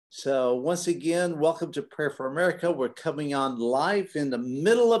So once again, welcome to Prayer for America. We're coming on live in the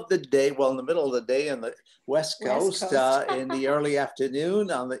middle of the day. Well, in the middle of the day on the West Coast. In the early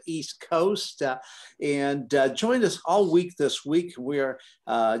afternoon on the East Coast. And join us all week this week. We're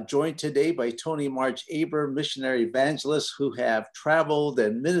joined today by Tony and Marge Abram, missionary evangelists who have traveled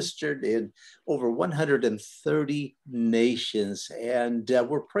and ministered in over 130 nations. And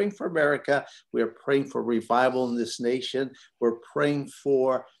we're praying for America. We're praying for revival in this nation. We're praying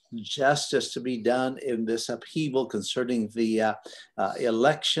for justice to be done in this upheaval concerning the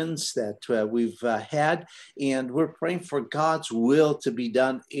elections that we've had. And we're praying for God's will to be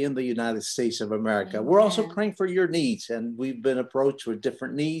done in the United States of America. Amen. We're also praying for your needs, and we've been approached with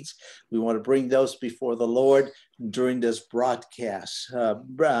different needs. We want to bring those before the Lord during this broadcast.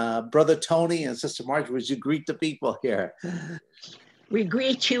 Brother Tony and Sister Marge, would you greet the people here? We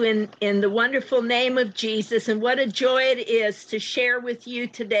greet you in the wonderful name of Jesus, and what a joy it is to share with you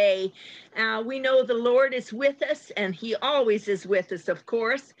today. We know the Lord is with us, and He always is with us, of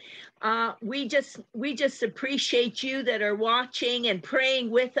course. We just appreciate you that are watching and praying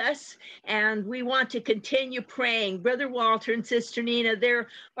with us, and we want to continue praying. Brother Walter and Sister Nina, there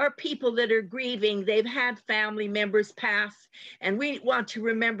are people that are grieving. They've had family members pass, and we want to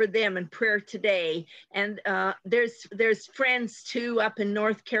remember them in prayer today. And there's friends too up in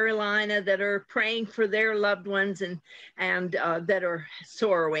North Carolina that are praying for their loved ones and that are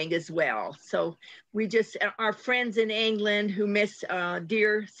sorrowing as well. So we just, our friends in England who miss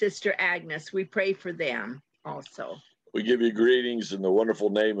dear Sister Agnes, we pray for them also. We give you greetings in the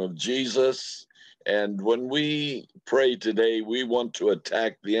wonderful name of Jesus. And when we pray today, we want to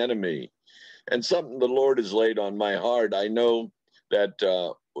attack the enemy. And something the Lord has laid on my heart. I know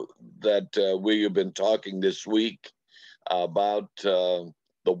that we have been talking this week about the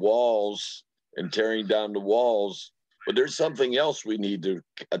walls and tearing down the walls, but there's something else we need to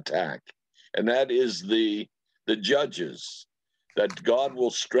attack, and that is the judges, that God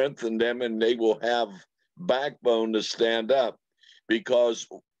will strengthen them and they will have backbone to stand up, because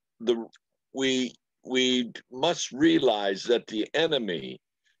we must realize that the enemy,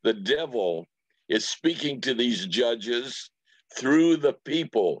 the devil, is speaking to these judges through the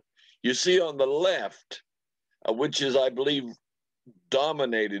people. You see on the left, which is, I believe,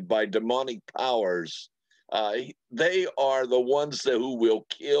 dominated by demonic powers, they are the ones who will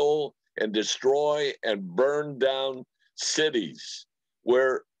kill and destroy and burn down cities,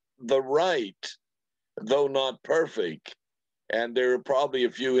 where the right, though not perfect, and there are probably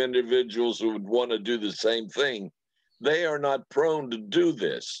a few individuals who would want to do the same thing, they are not prone to do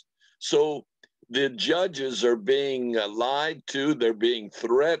this. So the judges are being lied to, they're being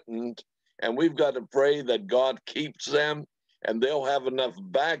threatened, and we've got to pray that God keeps them and they'll have enough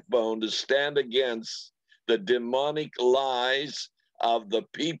backbone to stand against the demonic lies of the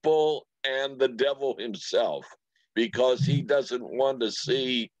people and the devil himself, because he doesn't want to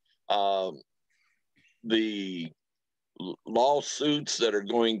see the lawsuits that are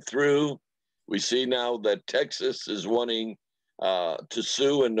going through. We see now that Texas is wanting to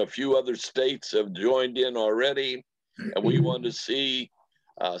sue, and a few other states have joined in already, and we want to see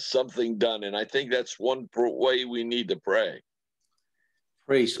something done. And I think that's one way we need to pray.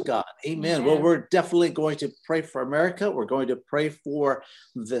 Praise God. Amen. Well, we're definitely going to pray for America. We're going to pray for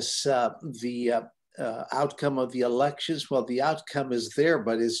this, the outcome of the elections. Well, the outcome is there,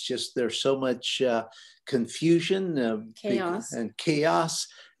 but it's just there's so much confusion, chaos.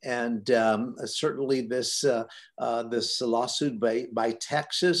 And certainly this lawsuit by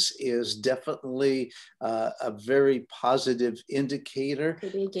Texas is definitely a very positive indicator.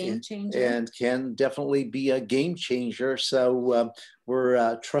 Could be a game changer. And can definitely be a game changer. So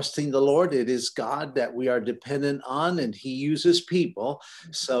we're trusting the Lord. It is God that we are dependent on, and He uses people.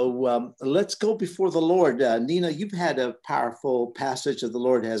 So let's go before the Lord. Nina, you've had a powerful passage that the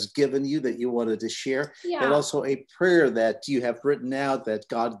Lord has given you that you wanted to share, but also a prayer that you have written out that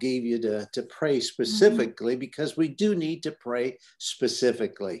God gave you to pray specifically, because we do need to pray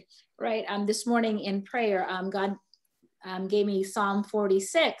specifically. Right. This morning in prayer, God gave me Psalm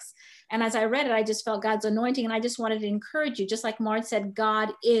 46. And as I read it, I just felt God's anointing. And I just wanted to encourage you, just like Marge said,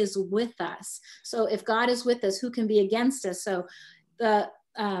 God is with us. So if God is with us, who can be against us? So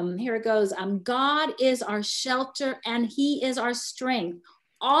here it goes. God is our shelter and He is our strength,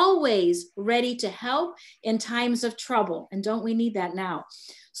 always ready to help in times of trouble. And don't we need that now?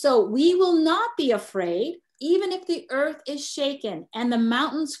 So we will not be afraid, even if the earth is shaken and the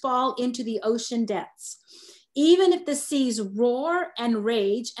mountains fall into the ocean depths. Even if the seas roar and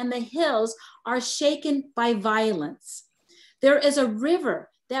rage and the hills are shaken by violence. There is a river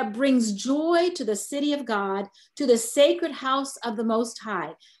that brings joy to the city of God, to the sacred house of the Most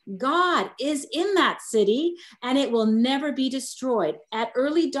High. God is in that city, and it will never be destroyed. At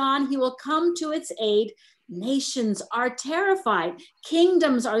early dawn, he will come to its aid. Nations are terrified.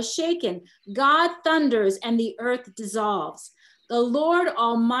 Kingdoms are shaken. God thunders, and the earth dissolves. The Lord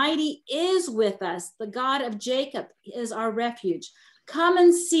Almighty is with us. The God of Jacob is our refuge. Come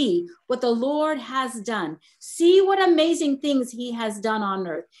and see what the Lord has done. See what amazing things he has done on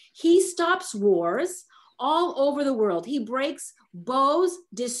earth. He stops wars all over the world. He breaks bows,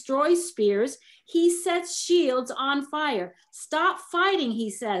 destroys spears. He sets shields on fire. Stop fighting, he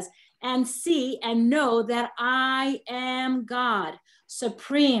says, and see and know that I am God,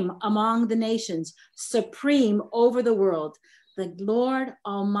 supreme among the nations, supreme over the world. The Lord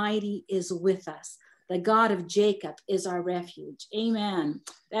Almighty is with us. The God of Jacob is our refuge. Amen.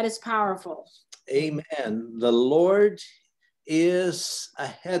 That is powerful. Amen. The Lord is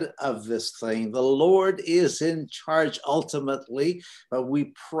ahead of this thing. The Lord is in charge ultimately.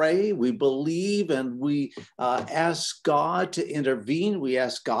 We pray, we believe, and we ask God to intervene. We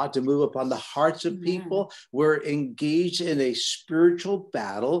ask God to move upon the hearts of people. We're engaged in a spiritual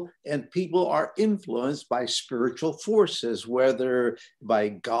battle, and people are influenced by spiritual forces, whether by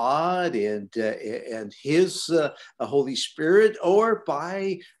God and his Holy Spirit, or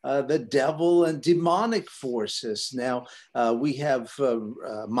by the devil and demonic forces. Now, we have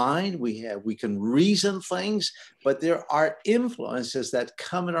mind, we can reason things, but there are influences that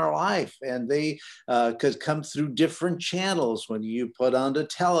come in our life, and they could come through different channels. When you put on the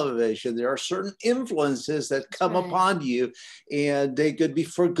television, there are certain influences that come upon you, and they could be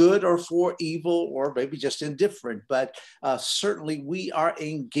for good or for evil, or maybe just indifferent. But certainly we are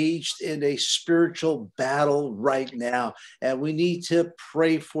engaged in a spiritual battle right now, and we need to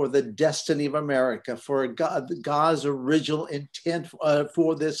pray for the destiny of America, for God's original intent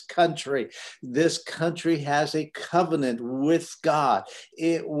for this country. This country has a covenant with God.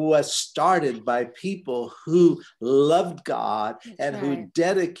 It was started by people who loved God and who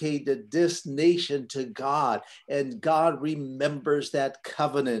dedicated this nation to God. And God remembers that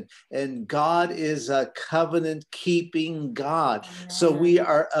covenant. And God is a covenant-keeping God. So we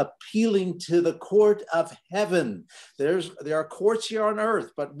are appealing to the court of heaven. There are courts here on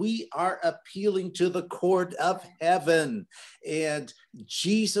earth, but we are appealing to the court of heaven. And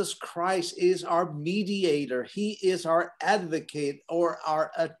Jesus Christ is our mediator. He is our advocate, or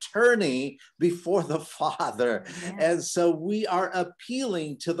our attorney before the Father. And so we are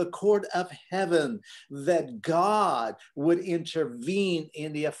appealing to the court of heaven that God would intervene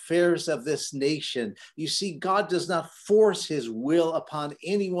in the affairs of this nation. You see, God does not force his will upon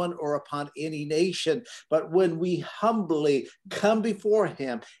anyone or upon any nation, but when we humbly come before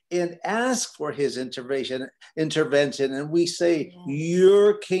him and ask for his intervention, and we say,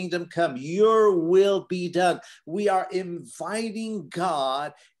 your kingdom come, your will be done, we are inviting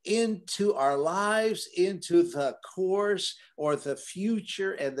God into our lives, into the course or the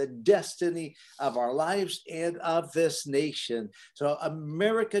future and the destiny of our lives and of this nation. So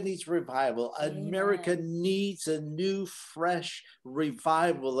America needs revival. America needs a new, fresh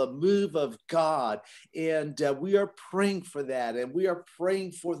revival, a move of God. And we are praying for that. And we are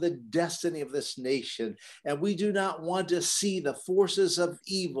praying for the destiny of this nation. And we do not want to see the forces of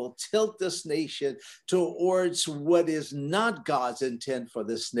evil tilt this nation towards what is not God's intent for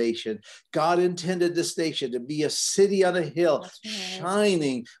this nation. God intended this nation to be a city on a hill,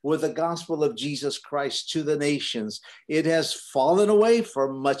 shining with the gospel of Jesus Christ to the nations. It has fallen away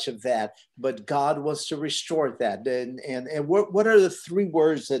from much of that, but God wants to restore that. And what are the three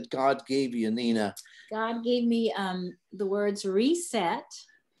words that God gave you, Nina? God gave me the words reset,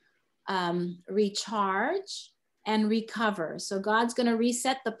 recharge, and recover. So God's going to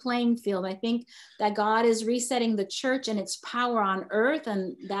reset the playing field. I think that God is resetting the church and its power on earth,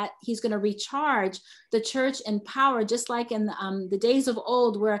 and that he's going to recharge the church in power, just like in the days of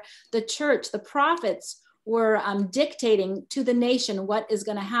old, where the church, the prophets, were dictating to the nation what is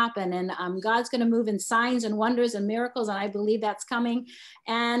going to happen. And God's going to move in signs and wonders and miracles. And I believe that's coming.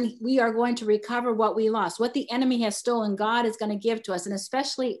 And we are going to recover what we lost. What the enemy has stolen, God is going to give to us. And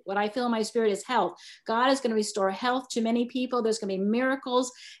especially what I feel in my spirit is health. God is going to restore health to many people. There's going to be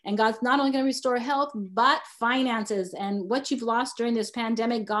miracles. And God's not only going to restore health, but finances. And what you've lost during this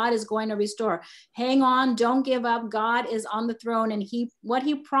pandemic, God is going to restore. Hang on, don't give up. God is on the throne, and what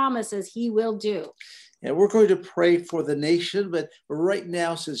he promises, he will do. And we're going to pray for the nation, but right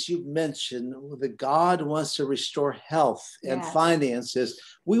now, since you've mentioned that God wants to restore health and finances,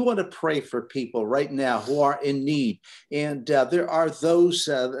 we want to pray for people right now who are in need. And there are those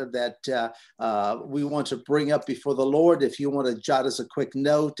that we want to bring up before the Lord. If you want to jot us a quick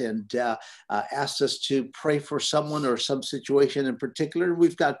note and ask us to pray for someone or some situation in particular,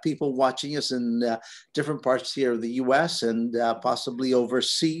 we've got people watching us in different parts here of the U.S. and possibly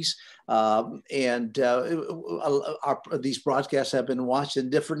overseas. These broadcasts have been watched in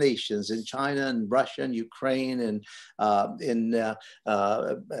different nations, in China and Russia and Ukraine and in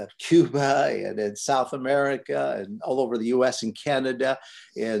Cuba and in South America and all over the US and Canada.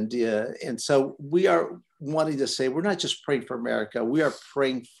 And so we are wanting to say, we're not just praying for America, we are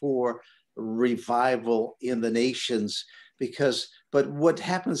praying for revival in the nations, but what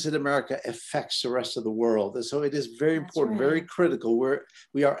happens in America affects the rest of the world. And so it is very important, very critical.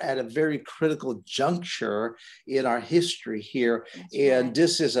 We are at a very critical juncture in our history here.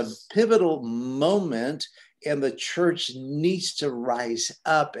 This is a pivotal moment, and the church needs to rise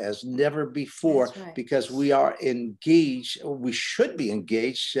up as never before because we are engaged. We should be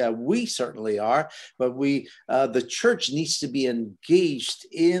engaged. We certainly are, but the church needs to be engaged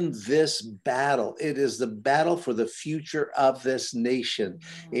in this battle. It is the battle for the future of this nation.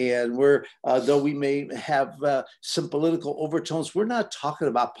 And though we may have some political overtones, we're not talking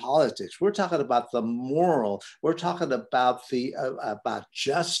about politics. We're talking about the moral. We're talking about about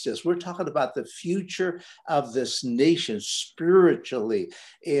justice. We're talking about the future of this nation spiritually.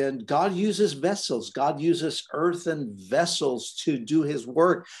 And God uses vessels. God uses earthen vessels to do his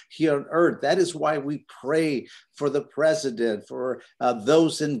work here on earth. That is why we pray for the president, for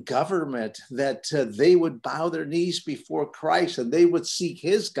those in government, that they would bow their knees before Christ and they would seek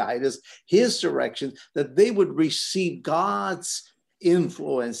his guidance, his direction, that they would receive God's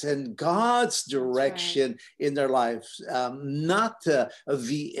influence and God's direction in their lives, not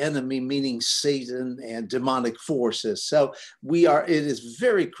the enemy, meaning Satan and demonic forces. So it is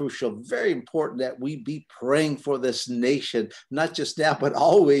very crucial, very important that we be praying for this nation, not just now, but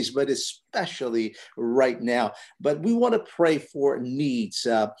always, but especially right now. But we want to pray for needs.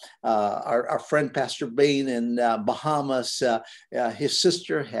 Our friend Pastor Bain in Bahamas, his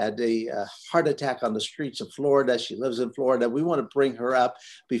sister had a heart attack on the streets of Florida. She lives in Florida. We want to bring her up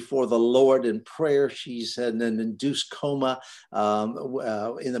before the Lord in prayer. She's in an induced coma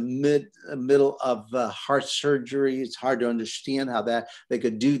in the middle of heart surgery. It's hard to understand how they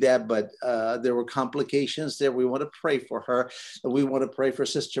could do that, but there were complications there. We want to pray for her. We want to pray for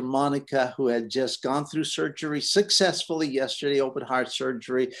Sister Monica, who had just gone through surgery successfully yesterday, open heart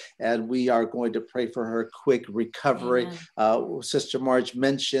surgery, and we are going to pray for her quick recovery. Sister Marge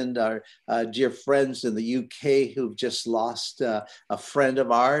mentioned our dear friends in the UK who've just lost a friend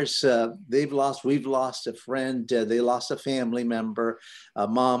of ours. We've lost a friend. They lost a family member, a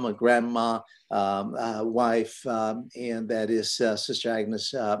mom, a grandma, wife, and that is Sister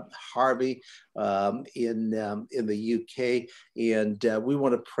Agnes Harvey in the UK. And we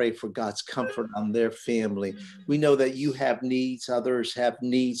want to pray for God's comfort on their family. We know that you have needs, others have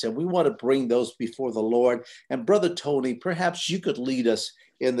needs, and we want to bring those before the Lord. And Brother Tony, perhaps you could lead us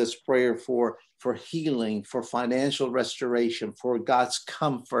in this prayer for healing, for financial restoration, for God's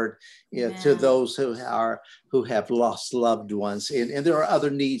comfort to those who have lost loved ones. And there are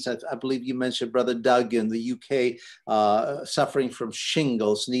other needs. I believe you mentioned Brother Doug in the UK suffering from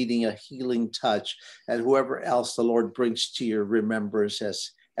shingles, needing a healing touch, and whoever else the Lord brings to your remembrance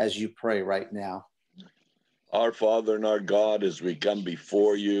as you pray right now. Our Father and our God, as we come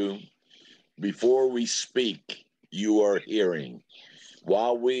before you, before we speak, you are hearing.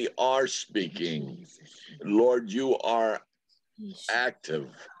 While we are speaking, Lord, you are active,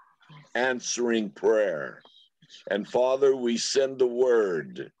 answering prayer. And Father, we send the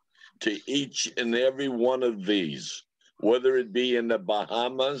word to each and every one of these, whether it be in the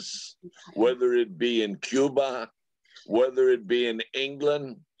Bahamas, whether it be in Cuba, whether it be in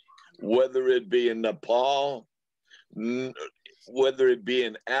England, whether it be in Nepal, whether it be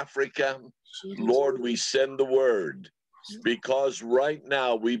in Africa. Lord, we send the word. Because right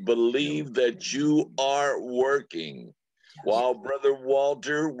now we believe that you are working. While Brother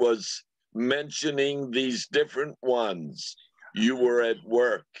Walter was mentioning these different ones, you were at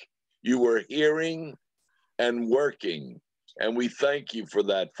work. You were hearing and working. And we thank you for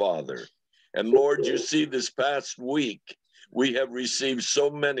that, Father. And Lord, you see, this past week, we have received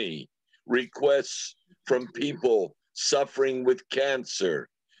so many requests from people suffering with cancer.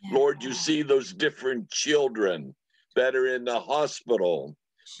 Lord, you see those different children that are in the hospital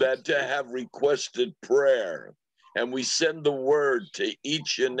that have requested prayer. And we send the word to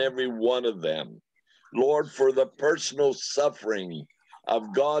each and every one of them. Lord, for the personal suffering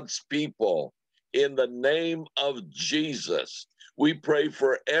of God's people. In the name of Jesus, we pray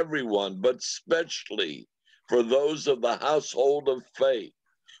for everyone, but especially for those of the household of faith.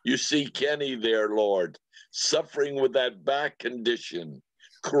 You see Kenny there, Lord, suffering with that back condition,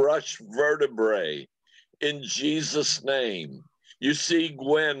 crushed vertebrae, in Jesus' name. You see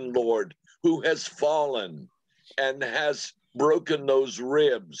Gwen, Lord, who has fallen and has broken those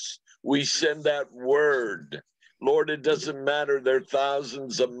ribs. We send that word. Lord, it doesn't matter, they're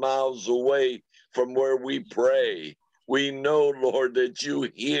thousands of miles away from where we pray. We know, Lord, that you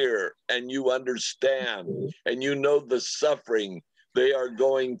hear and you understand and you know the suffering they are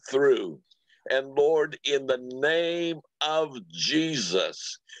going through. And Lord, in the name of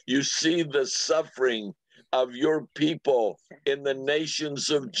Jesus, you see the suffering of your people in the nations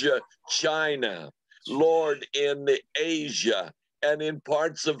of China, Lord, in Asia and in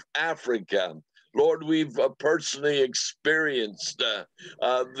parts of Africa. Lord, we've personally experienced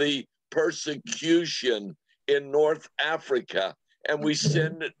the persecution in North Africa, and we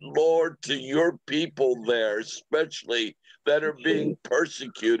send it, Lord, to your people there, especially that are being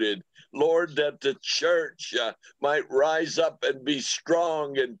persecuted. Lord, that the church might rise up and be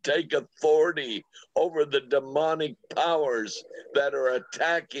strong and take authority over the demonic powers that are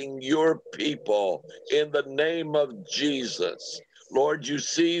attacking your people in the name of Jesus. Lord, you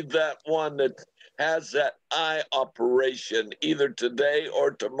see that one that has that eye operation either today or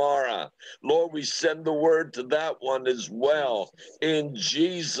tomorrow. Lord, we send the word to that one as well in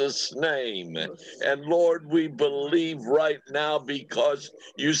Jesus' name. And Lord, we believe right now because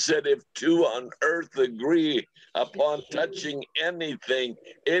you said if two on earth agree upon touching anything,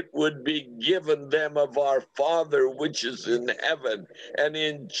 it would be given them of our Father which is in heaven. And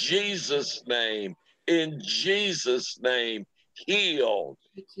in Jesus' name, heal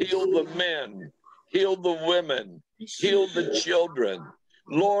the men, heal the women, heal the children.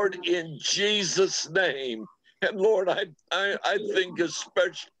 Lord, in Jesus' name. And Lord, I think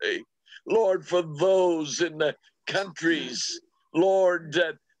especially, Lord, for those in the countries, Lord,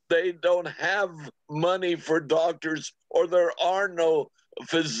 that they don't have money for doctors or there are no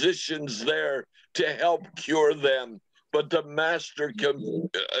physicians there to help cure them. But the master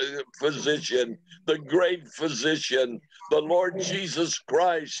physician, the great physician, the Lord Jesus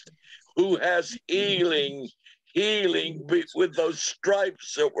Christ, who has healing with those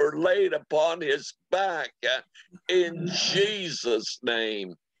stripes that were laid upon his back, in Jesus'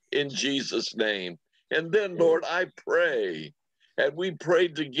 name, in Jesus' name. And then, Lord, I pray, and we pray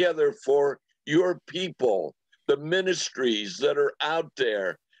together for your people, the ministries that are out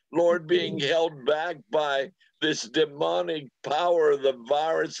there, Lord, being held back by this demonic power of the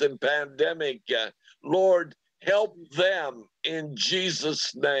virus and pandemic. Lord, help them in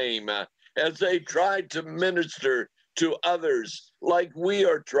Jesus' name as they try to minister to others like we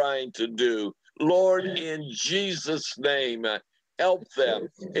are trying to do. Lord, in Jesus' name, help them,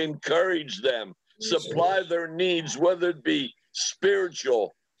 encourage them, supply their needs, whether it be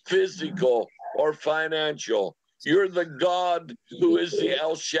spiritual, physical, or financial. You're the God who is the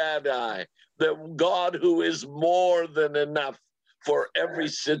El Shaddai, the God who is more than enough for every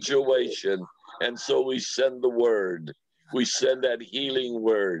situation. And so we send the word. We send that healing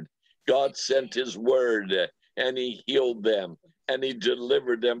word. God sent his word and he healed them and he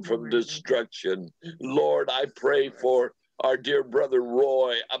delivered them from destruction. Lord, I pray for our dear brother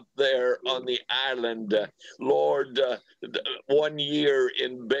Roy up there on the island. Lord, 1 year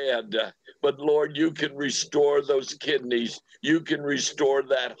in bed. But Lord, you can restore those kidneys. You can restore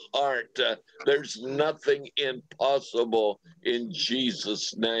that heart. There's nothing impossible in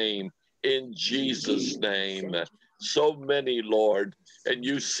Jesus' name. In Jesus' name. So many, Lord, and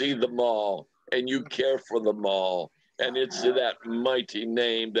you see them all and you care for them all. And it's in that mighty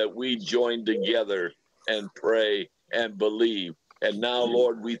name that we join together and pray and believe. And now,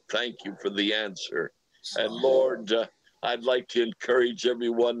 Lord, we thank you for the answer. And Lord, I'd like to encourage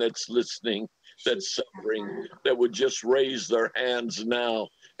everyone that's listening, that's suffering, that would just raise their hands now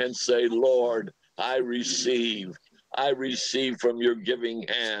and say, Lord, I receive from your giving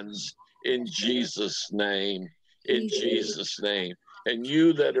hands in Jesus' name, in Jesus' name. And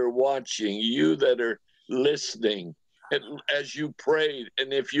you that are watching, you that are listening, and as you prayed,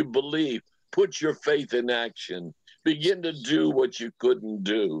 and if you believe, put your faith in action. Begin to do what you couldn't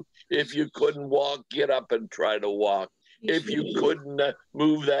do. If you couldn't walk, get up and try to walk. If you couldn't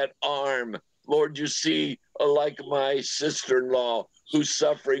move that arm, Lord, you see, like my sister-in-law who's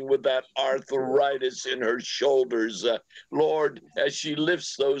suffering with that arthritis in her shoulders. Lord, as she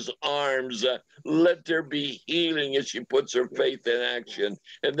lifts those arms, let there be healing as she puts her faith in action.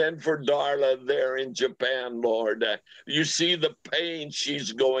 And then for Darla there in Japan, Lord, you see the pain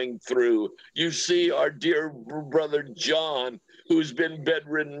she's going through. You see our dear brother John, who's been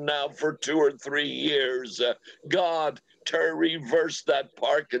bedridden now for 2 or 3 years. God, to reverse that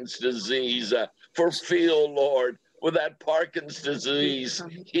Parkinson's disease. For Phil, Lord, with that Parkinson's disease,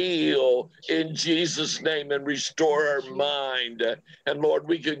 heal in Jesus' name and restore her mind. And Lord,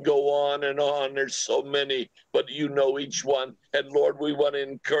 we could go on and on. There's so many, but you know each one. And Lord, we want to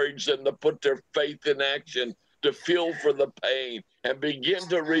encourage them to put their faith in action, to feel for the pain and begin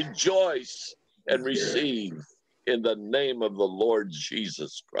to rejoice and receive in the name of the Lord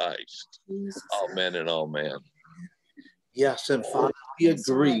Jesus Christ. Amen and amen. Yes, and Father, we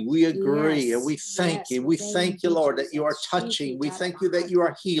agree. We agree, and we thank you. We thank you, Lord, that you are touching. We thank you that you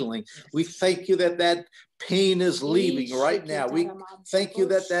are healing. We thank you that that pain is leaving right now. We thank you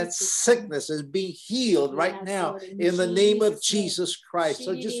that that sickness is being healed right now in the name of Jesus Christ.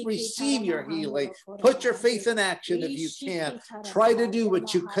 So just receive your healing. Put your faith in action if you can. Try to do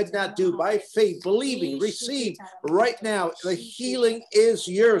what you could not do by faith, believing. Receive right now. The healing is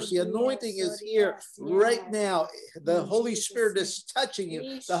yours. The anointing is here right now. The Holy Spirit is touching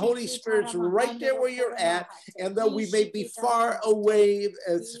you. The Holy Spirit's right there where you're at. And though we may be far away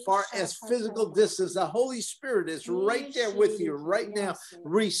as far as physical distance, the Holy Spirit is right there with you right now.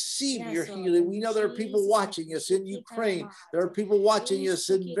 Receive your healing. We know there are people watching us in Ukraine. There are people watching us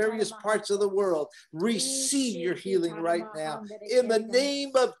in various parts of the world. Receive your healing right now. In the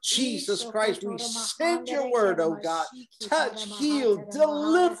name of Jesus Christ, we send your word, oh God. Touch, heal,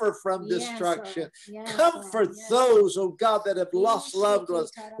 deliver from destruction. Comfort those, oh God, that have lost loved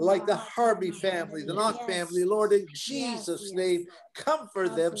ones, like the Harvey family, the Knock family. Lord, in Jesus' name,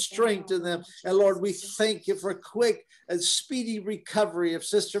 comfort them, strengthen them. And Lord, we thank you for quick and speedy recovery of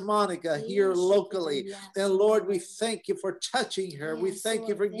Sister Monica here locally. And Lord, we thank you for touching her. We thank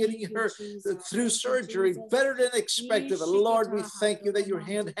you for getting her through surgery better than expected. And Lord, we thank you that your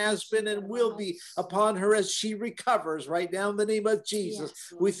hand has been and will be upon her as she recovers right now in the name of Jesus.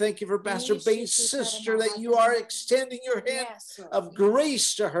 We thank you for Pastor Bain's sister, that you are extending your hand of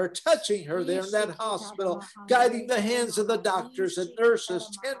grace to her, touching her there in that hospital, guiding the hands of the doctors and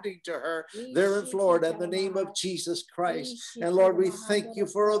nurses tending to her there in Florida in the name of Jesus Christ. And Lord, we thank you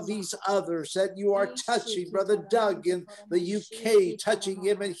for all these others that you are touching. Brother Doug in the UK, touching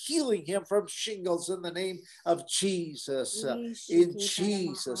him and healing him from shingles in the name of Jesus. In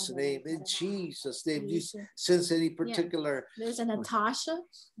Jesus' name, in Jesus' name. Do you sense any particular? There's a Natasha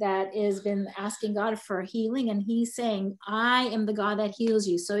that has been asking God for healing, and he's saying, I am the God that heals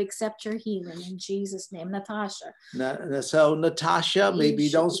you, so accept your healing in Jesus' name. Natasha. So Natasha, maybe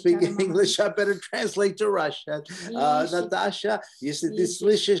you don't speak English, I better translate to Russian. Natasha, если ты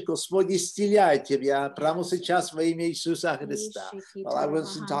слышишь, Господь исцеляет тебя прямо сейчас во имя Иисуса Христа. Well, I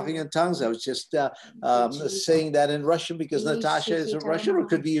wasn't talking in tongues. I was just saying that in Russian because Natasha is a Russian, or it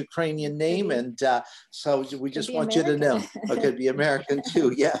could be a Ukrainian name. And so we just want you to know. It could be American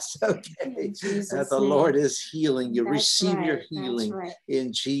too. Yes. Okay. The Lord is healing you. Receive your healing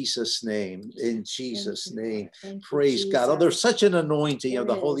in Jesus' name. In Jesus' name. Praise God. Oh, there's such an anointing of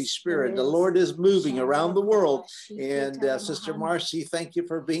the Holy Spirit. The Lord is moving around the world. And Sister Marcy, thank you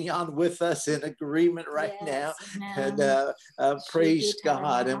for being on with us in agreement right now. And praise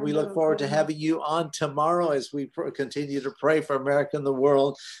God. And we look forward to having you on tomorrow as we continue to pray for America and the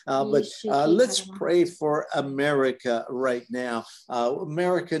world. But let's pray for America right now.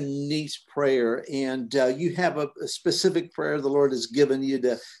 America needs prayer. And you have a specific prayer the Lord has given you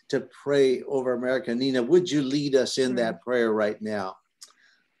to pray over America. Nina, would you lead us in that prayer right now?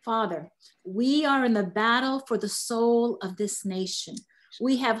 Father, we are in the battle for the soul of this nation.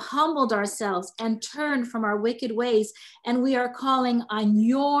 We have humbled ourselves and turned from our wicked ways, and we are calling on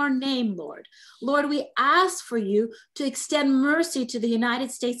your name, Lord. Lord, we ask for you to extend mercy to the United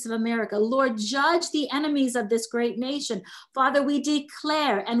States of America. Lord, judge the enemies of this great nation. Father, we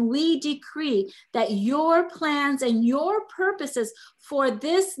declare and we decree that your plans and your purposes for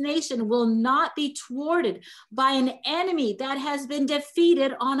this nation will not be thwarted by an enemy that has been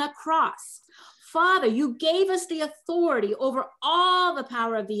defeated on a cross. Father, you gave us the authority over all the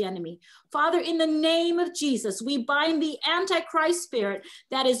power of the enemy. Father, in the name of Jesus, we bind the Antichrist spirit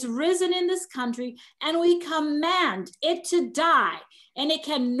that is risen in this country, and we command it to die, and it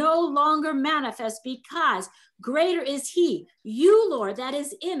can no longer manifest because Greater is he, you, Lord, that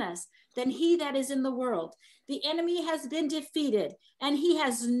is in us than he that is in the world. The enemy has been defeated and he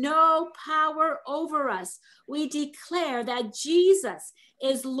has no power over us. We declare that Jesus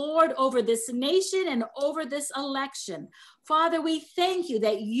is Lord over this nation and over this election. Father, we thank you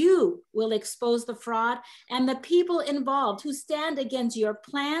that you will expose the fraud and the people involved who stand against your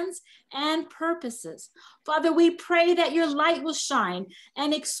plans and purposes. Father, we pray that your light will shine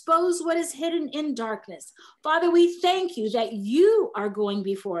and expose what is hidden in darkness. Father, we thank you that you are going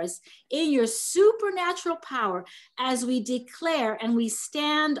before us in your supernatural power as we declare and we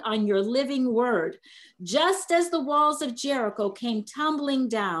stand on your living word. Just as the walls of Jericho came tumbling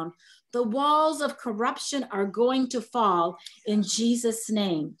down, the walls of corruption are going to fall in Jesus'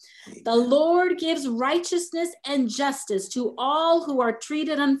 name. The Lord gives righteousness and justice to all who are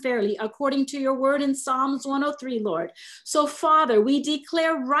treated unfairly, according to your word in Psalms 103, Lord. So, Father, we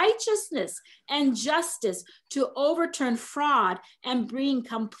declare righteousness and justice to overturn fraud and bring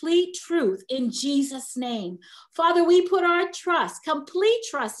complete truth in Jesus' name. Father, we put our trust, complete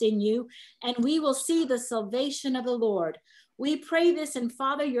trust in you, and we will see the salvation of the Lord. We pray this in,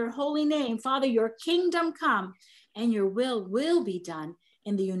 Father, your holy name. Father, your kingdom come and your will be done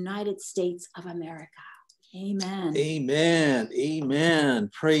in the United States of America. Amen. Amen. Amen.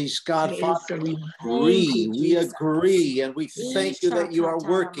 Praise God. Praise Father, the we Lord. agree. We agree. And we thank you that you are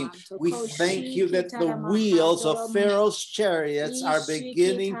working. We thank you that the wheels of Pharaoh's chariots are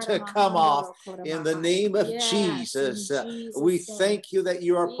beginning to come off in the name of Jesus. We thank you that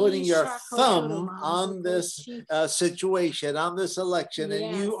you are putting your thumb on this situation, on this election,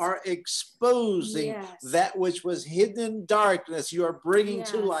 and you are exposing that which was hidden in darkness. You are bringing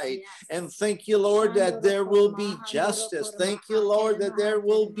to light. And thank you, Lord, that there will be justice. Thank you, Lord, that there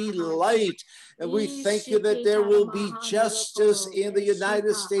will be light. And we thank you that there will be justice in the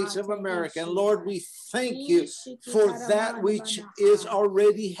United States of America. And Lord, we thank you for that which is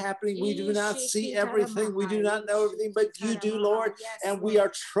already happening. We do not see everything. We do not know everything, but you do, Lord. And we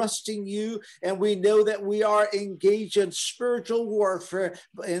are trusting you. And we know that we are engaged in spiritual warfare.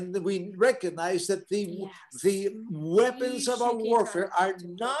 And we recognize that the weapons of our warfare are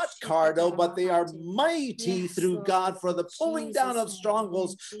not carnal, but they are mighty through God for the pulling down of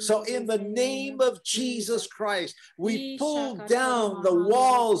strongholds. So in the name of Jesus Christ, we pull down the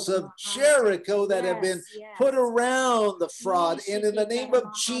walls of Jericho that have been put around the fraud. And in the name of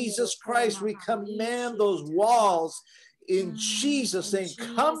Jesus Christ, we command those walls in Jesus' name,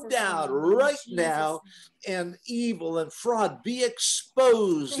 come down right now, and evil and fraud be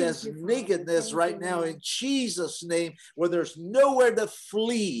exposed as nakedness right now in Jesus' name, where there's nowhere to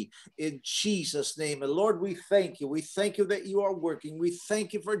flee in Jesus' name. And Lord, we thank you. We thank you that you are working. We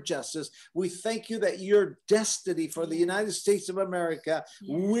thank you for justice. We thank you that your destiny for the United States of America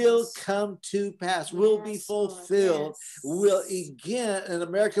will come to pass, will be fulfilled, will again, and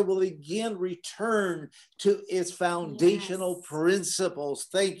America will again return to its foundational principles.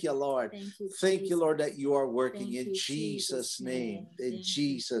 Thank you, Lord. Thank you, Lord, that you are working in Jesus' name. In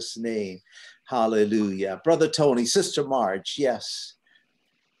Jesus' name. Hallelujah. Brother Tony, Sister Marge, yes.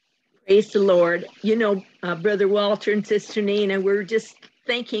 Praise the Lord. You know, Brother Walter and Sister Nina, we're just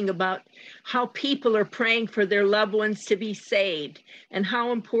thinking about how people are praying for their loved ones to be saved and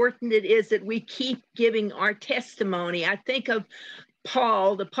how important it is that we keep giving our testimony. I think of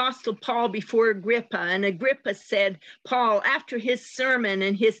Paul, the Apostle Paul, before Agrippa, and Agrippa said, Paul, after his sermon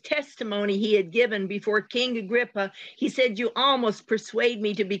and his testimony he had given before King Agrippa, he said, you almost persuade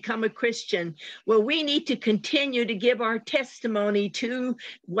me to become a Christian. Well, we need to continue to give our testimony to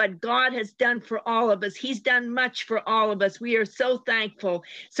what God has done for all of us. He's done much for all of us. We are so thankful.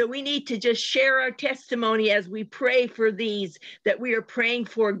 So we need to just share our testimony as we pray for these that we are praying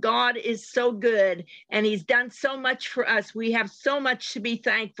for. God is so good, and he's done so much for us. We have so much to be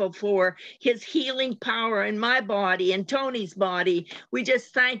thankful for, his healing power in my body and Tony's body. We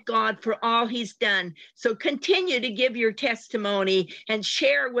just thank God for all he's done. So continue to give your testimony and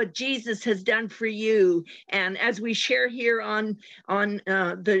share what Jesus has done for you. And as we share here on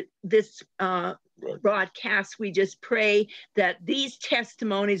this broadcast, we just pray that these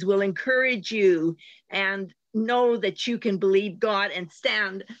testimonies will encourage you and know that you can believe God and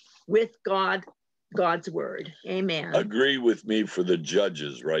stand with God's word. Amen. Agree with me for the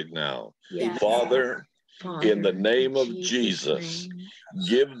judges right now. Yes. Father, in the name of Jesus,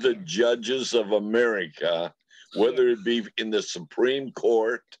 give the judges of America, whether it be in the Supreme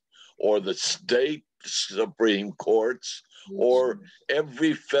Court or the state Supreme Courts or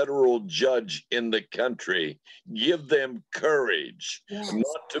every federal judge in the country, give them courage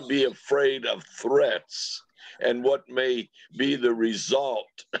not to be afraid of threats and what may be the result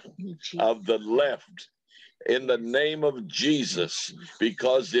of the left in the name of Jesus,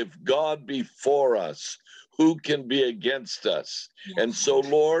 because if God be for us, who can be against us? And so,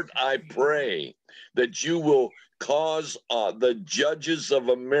 Lord, I pray that you will cause the judges of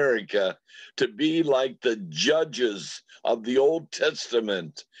America to be like the judges of the Old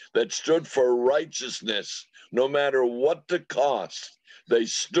Testament that stood for righteousness, no matter what the cost. They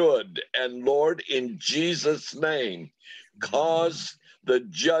stood, and Lord, in Jesus' name, cause the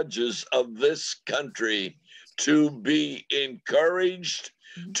judges of this country to be encouraged,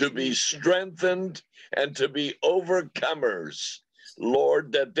 to be strengthened, and to be overcomers,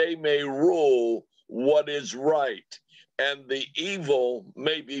 Lord, that they may rule what is right, and the evil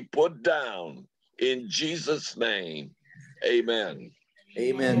may be put down. In Jesus' name, amen.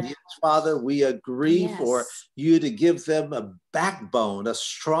 Amen. Yes, Father, we agree for you to give them a backbone, a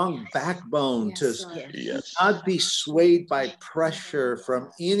strong backbone to not be swayed by pressure from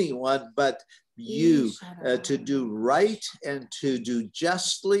anyone, but you to do right and to do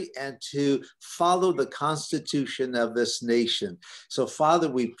justly and to follow the Constitution of this nation. So, Father,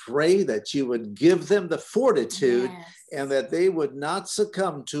 we pray that you would give them the fortitude and that they would not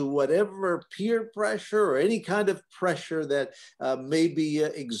succumb to whatever peer pressure or any kind of pressure that may be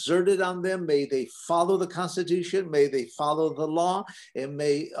exerted on them. May they follow the Constitution, may they follow the law and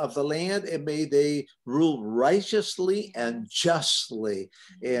of the land, and may they rule righteously and justly.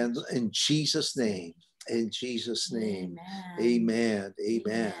 And in Jesus' name, in Jesus' name, amen.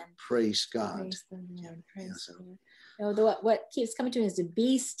 Amen. Praise God. Praise the Lord. Praise the Lord. No, what keeps coming to me is to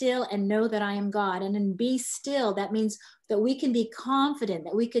be still and know that I am God. And in be still, that means that we can be confident,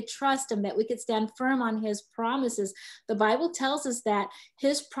 that we could trust him, that we could stand firm on his promises. The Bible tells us that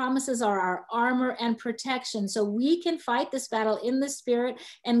his promises are our armor and protection. So we can fight this battle in the spirit,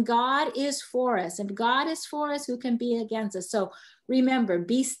 and God is for us. And God is for us, who can be against us? So remember,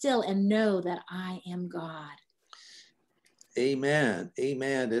 be still and know that I am God. Amen.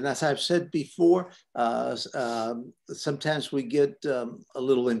 Amen. And as I've said before, sometimes we get a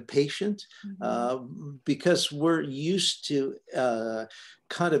little impatient because we're used to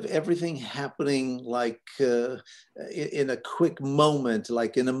kind of everything happening like in a quick moment,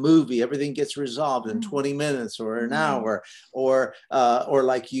 like in a movie, everything gets resolved in 20 minutes or an hour, or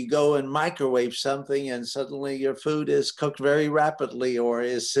like you go and microwave something and suddenly your food is cooked very rapidly or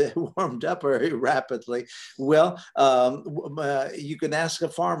is warmed up very rapidly. Well, you can ask a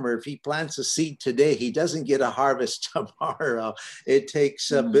farmer, if he plants a seed today, he doesn't get a harvest tomorrow. It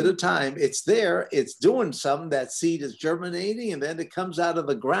takes a bit of time. It's there, it's doing something. That seed is germinating and then it comes out of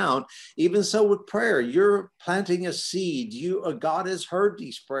the ground. Even so with prayer, you're planting a seed. God has heard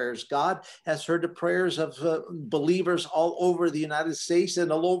these prayers. God has heard the prayers of believers all over the United States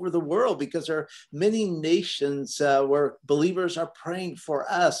and all over the world, because there are many nations where believers are praying for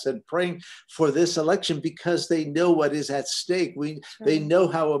us and praying for this election because they know what is at stake. They know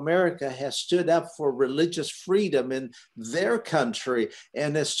how America has stood up for religious freedom in their country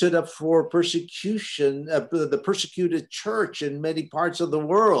and has stood up for persecution, the persecuted church in many parts of the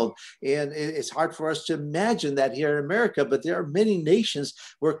world. And it's hard for us to imagine that here in America, but there are many nations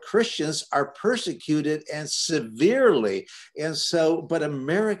where Christians are persecuted and severely. And so, but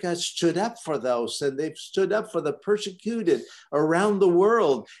America stood up for those, and they've stood up for the persecuted around the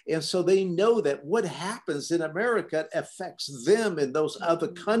world. And so they know that what happens in America affects them in those other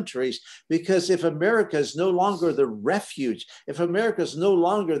countries, because if America is no longer the refuge, if America is no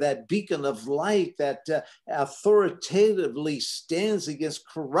longer that beacon of light that authoritatively stands against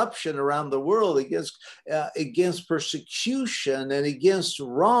corruption around the world, against persecution and against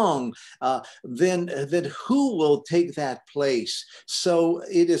wrong, then who will take that place? So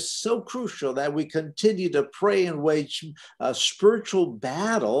it is so crucial that we continue to pray and wage a spiritual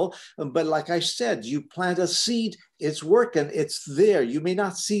battle. But like I said, you plant a seed, it's working, it's there. You may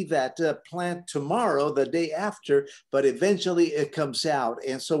not see that plant tomorrow, the day after, but eventually it comes out.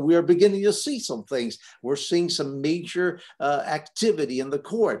 And so we are beginning to see some things. We're seeing some major activity in the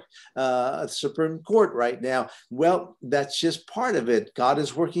court, Supreme Court right now. Well, that's just part of it. God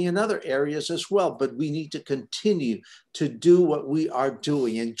is working in other areas as well, but we need to continue to do what we are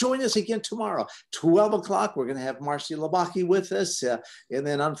doing. And join us again tomorrow, 12 o'clock. We're going to have Marcia Labaki with us. And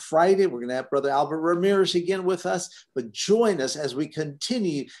then on Friday, we're going to have Brother Albert Ramirez again with us. But join us as we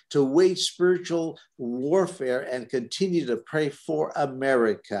continue to wage spiritual warfare and continue to pray for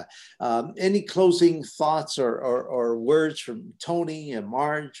America. Any closing thoughts or words from Tony and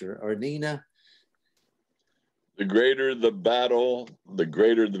Marge or Nina? The greater the battle, the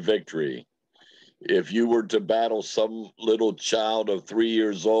greater the victory. If you were to battle some little child of 3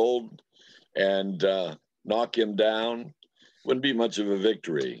 years old and knock him down, wouldn't be much of a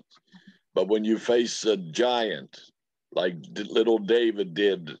victory. But when you face a giant, like little David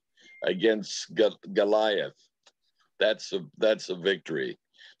did against Goliath, that's a victory.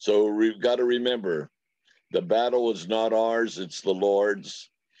 So we've got to remember, the battle is not ours, it's the Lord's.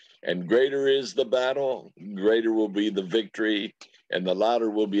 And greater is the battle, greater will be the victory, and the louder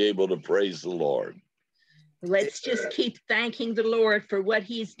will be able to praise the Lord. Let's just keep thanking the Lord for what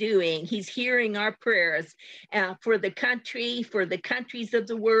he's doing. He's hearing our prayers for the country, for the countries of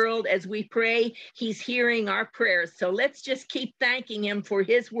the world. As we pray, he's hearing our prayers. So let's just keep thanking him for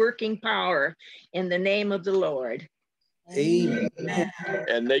his working power in the name of the Lord. Amen.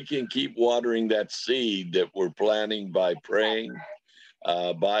 And they can keep watering that seed that we're planting by praying,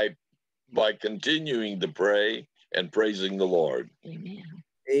 by continuing to pray and praising the Lord. Amen.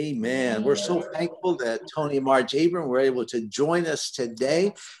 Amen. We're so thankful that Tony and Marge Abram were able to join us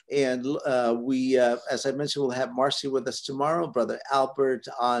today. And we, as I mentioned, we'll have Marcy with us tomorrow, Brother Albert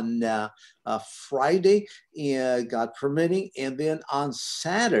on Friday, God permitting. And then on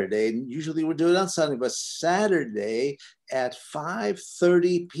Saturday, usually we do it on Sunday, but Saturday at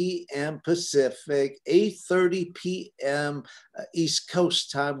 5:30 p.m. Pacific, 8:30 p.m. East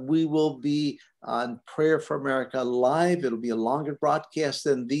Coast time, we will be on Prayer for America Live. It'll be a longer broadcast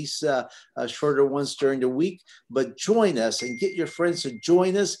than these shorter ones during the week, but join us and get your friends to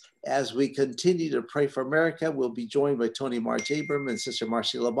join us as we continue to pray for America. We'll be joined by Tony Marge Abram and Sister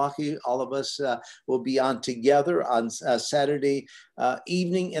Marcy Labaki. All of us will be on together on Saturday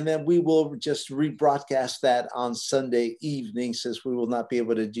evening, and then we will just rebroadcast that on Sunday evening, since we will not be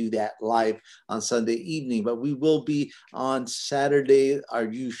able to do that live on Sunday evening, but we will be on Saturday, our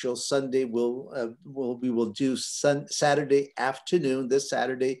usual Sunday. We will do Saturday afternoon, this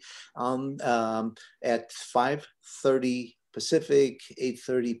Saturday, at 5:30 Pacific,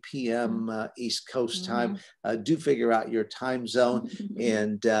 8:30 p.m. East Coast time. Do figure out your time zone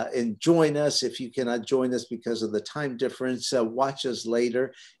and join us. If you cannot join us because of the time difference, watch us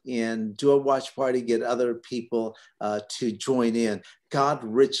later and do a watch party, get other people to join in. God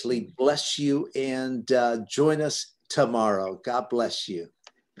richly bless you, and join us tomorrow. God bless you.